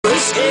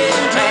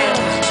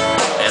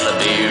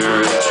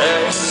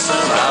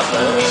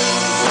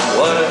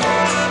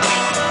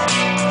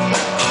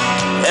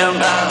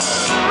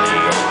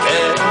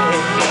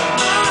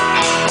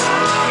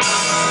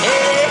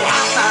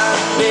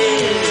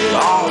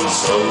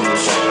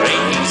social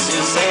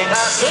graces, and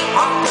I sit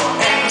on the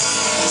hand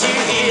to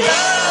the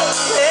other.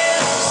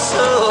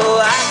 So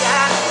I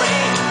got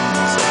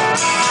friends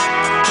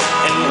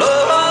and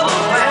love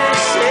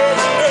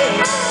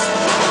places.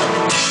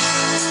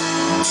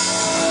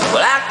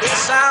 Well, I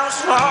guess I was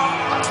wrong,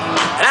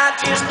 and I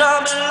just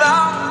don't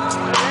belong.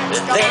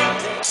 But then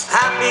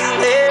I've been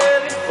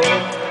there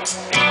before.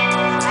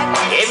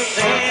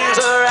 Everything's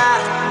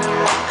alright.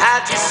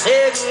 I just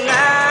say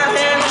goodnight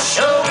and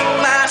show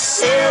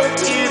myself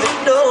to the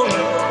door.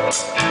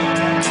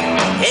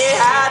 Hey,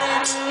 how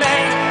did you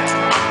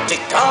man to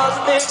cause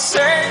a big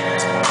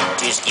sense?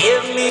 Just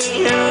give me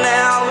an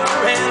hour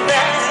and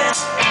that.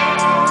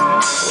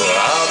 Well,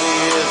 all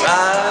these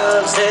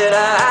eyes that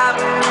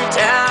ivory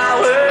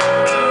tower,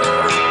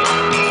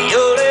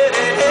 you're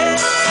living in.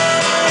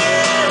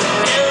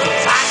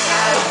 I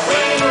got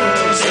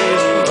friends in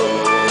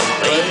those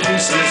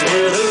places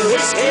with a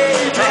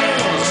whiskey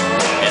bands,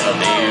 and the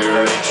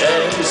beer it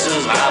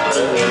chases my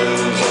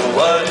blues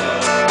away.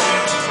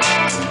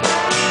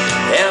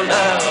 And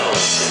I'll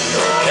be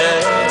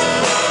okay.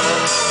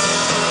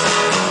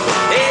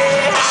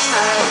 Yeah,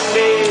 I've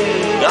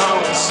been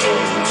on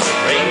social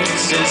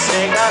races,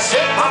 and I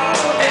sit on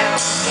down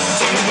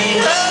to the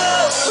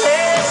other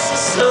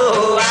places. So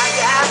I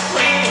got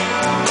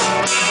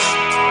friends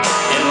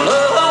in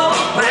low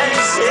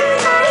places.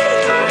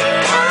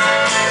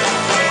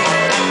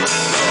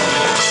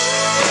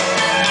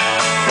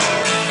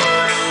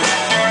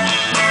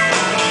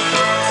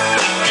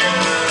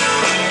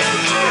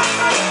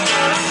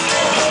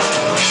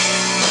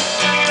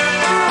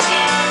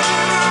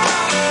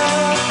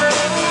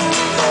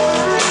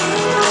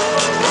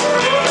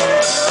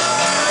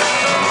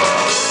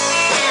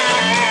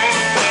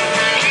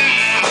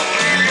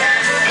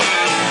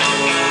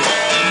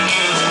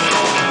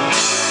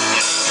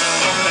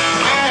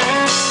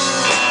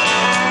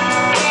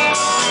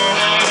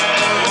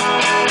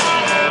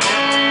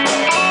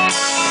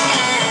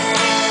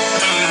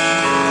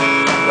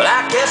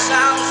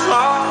 Sounds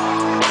wrong,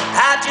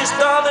 I just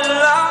don't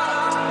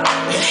belong.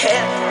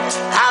 Yeah,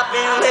 I've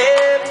been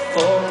there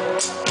before.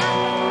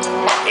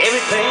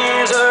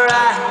 Everything's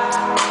alright.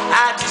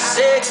 I just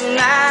say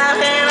goodnight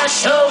and I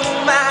show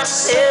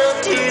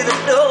myself to the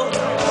door.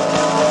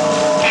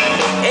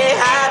 Hey,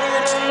 how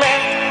did a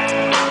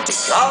man to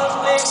cause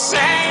me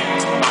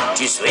sing?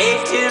 Just wait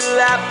till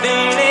I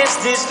finish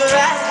this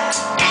glass.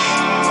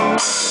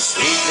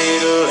 Sweet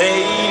little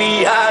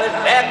lady, headed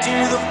back to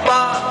the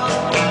bar.